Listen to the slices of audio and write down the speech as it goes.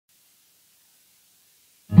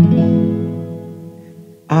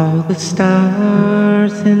All the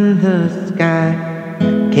stars in the sky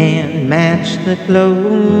can't match the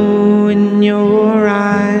glow in your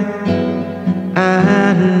eye.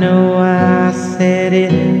 I know I said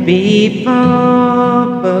it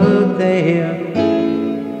before, but there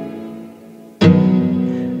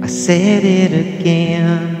I said it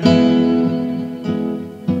again.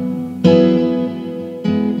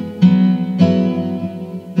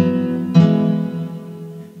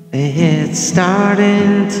 It's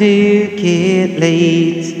starting to get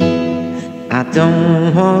late. I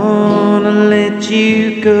don't wanna let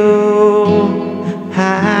you go.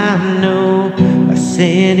 I know I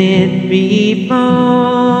said it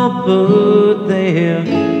before, but there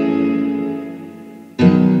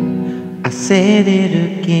I said it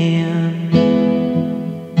again.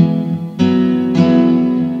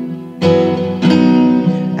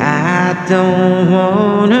 I don't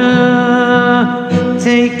wanna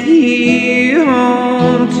take you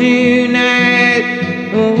home tonight.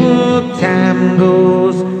 Oh, time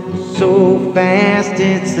goes so fast,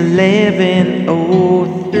 it's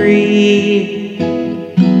 11:03.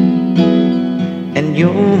 And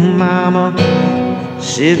your mama,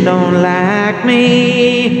 she don't like me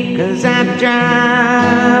 'cause I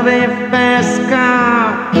drive a fast car.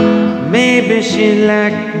 Maybe she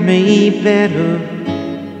liked me better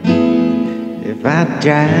if I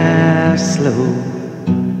drive slow.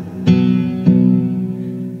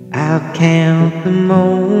 I'll count the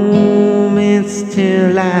moments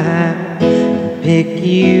till I pick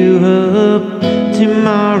you up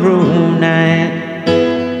tomorrow night.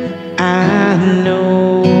 I know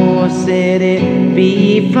I said it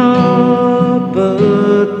before,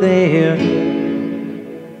 but there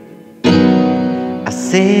I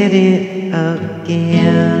said it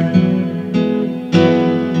again.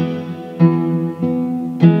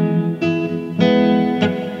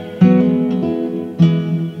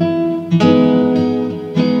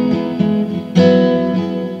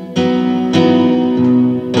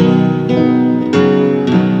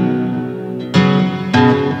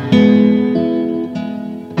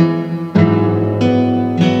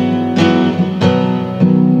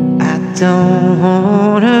 Don't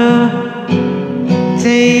wanna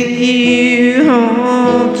take you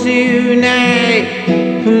home tonight.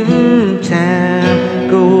 Time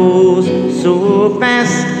goes so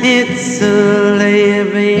fast, it's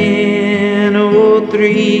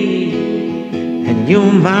 11:03. And your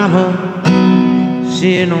mama,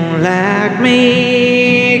 she don't like me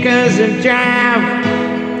 'cause I drive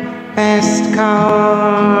fast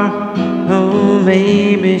car. Oh,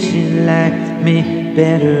 maybe she liked me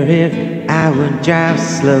better if I would drive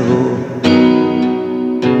slow.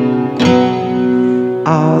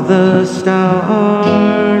 All the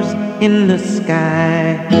stars in the sky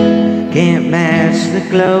can't match the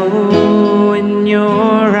glow in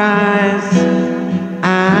your eyes. I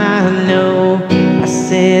know I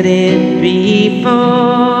said it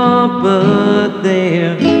before, but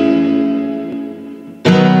there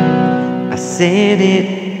I said it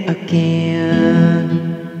again.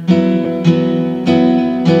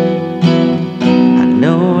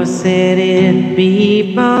 I said it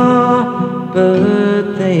before, but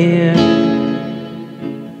there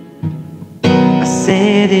I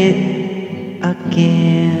said it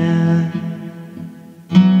again.